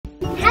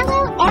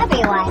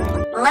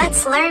everyone.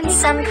 Let's learn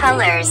some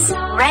colors.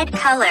 Red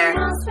color,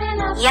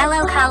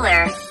 yellow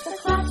color,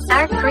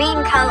 dark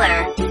green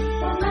color,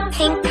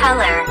 pink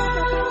color,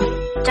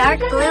 dark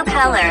blue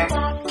color,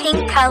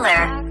 pink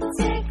color,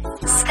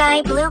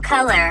 sky blue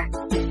color,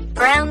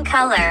 brown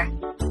color.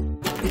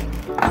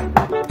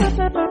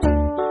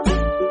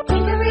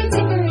 Hickory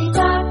dickory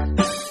dock,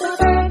 the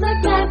bird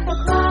looked at the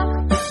clock.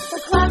 The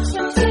clock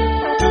struck 2,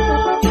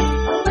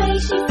 away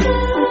she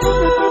flew.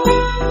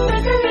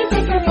 Hickory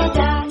dickory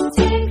dock,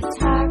 tick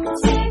tock,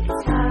 tick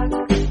tock.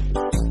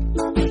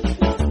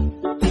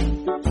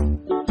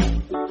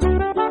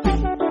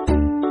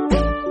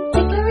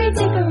 Hickory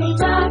dickory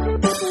dock,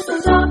 the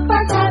dog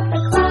barked at the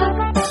clock.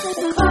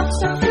 The clock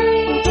struck 3,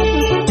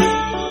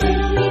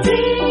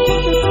 diddly-dee.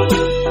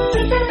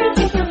 Hickory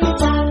dickory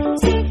dock,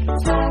 tick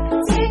tock,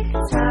 tick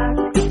tock.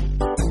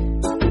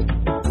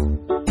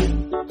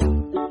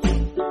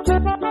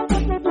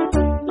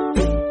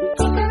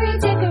 Hickory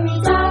dickory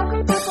dock,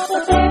 the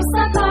bear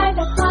sat by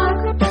the clock.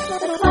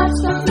 The clock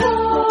struck 4,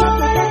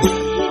 he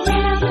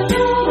ran out the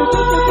door.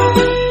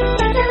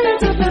 Hickory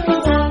dickory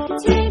dock,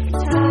 tick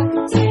tock,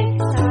 tick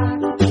tock.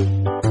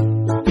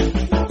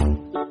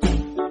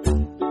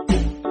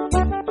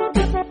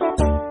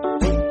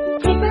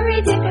 Hickory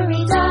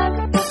dickory dock,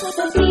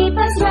 the bee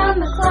buzzed round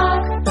the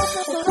clock.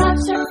 The clock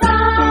struck 5,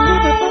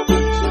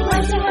 she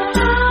went to her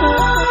hive.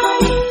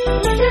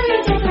 Hickory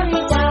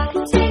dickory dock,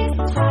 tick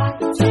tock,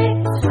 tick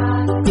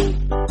tock.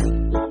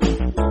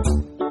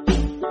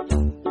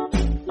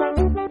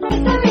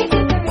 Hickory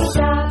dickory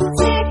dock,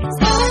 tick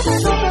tock,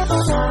 tick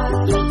tock.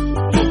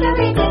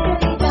 Hickory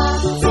dickory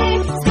dock,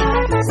 tick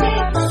tock, tick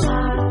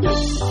tock.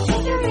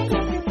 Hickory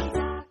dickory dock.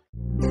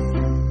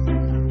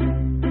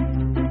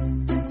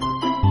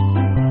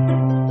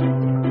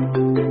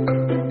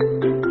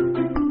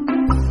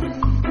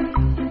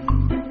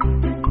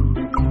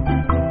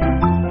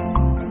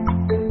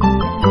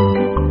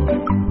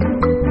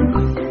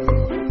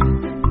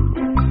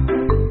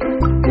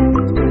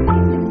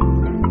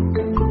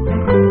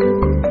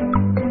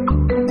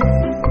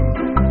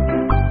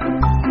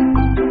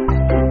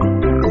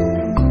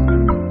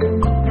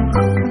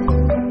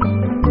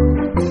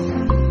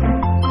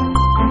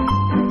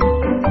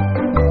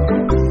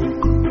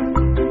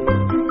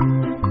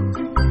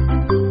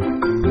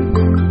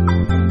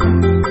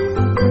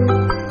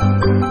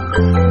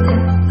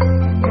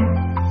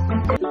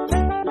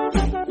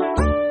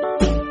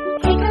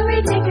 Hickory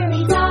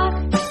dickory dock,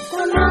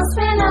 the mouse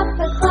ran up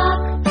the clock.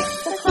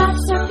 The clock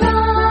struck 9,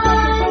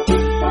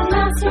 the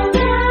mouse ran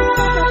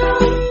down.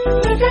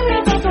 Hickory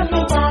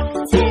dickory dock,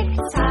 tick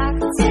tock,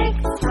 tick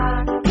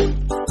tock.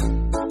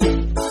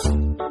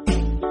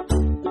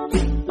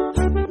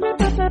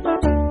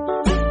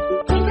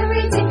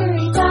 Hickory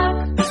dickory dock,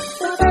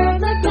 the bird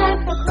looked at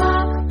the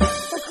clock.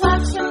 The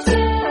clock struck 2,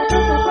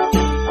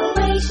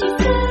 away she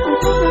flew.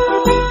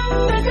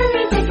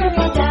 Hickory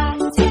dickory dock,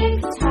 tick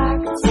tock,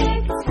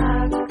 tick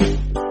tock.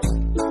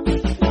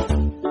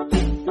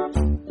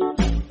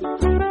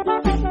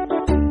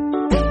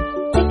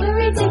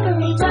 Hickory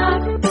dickory dock,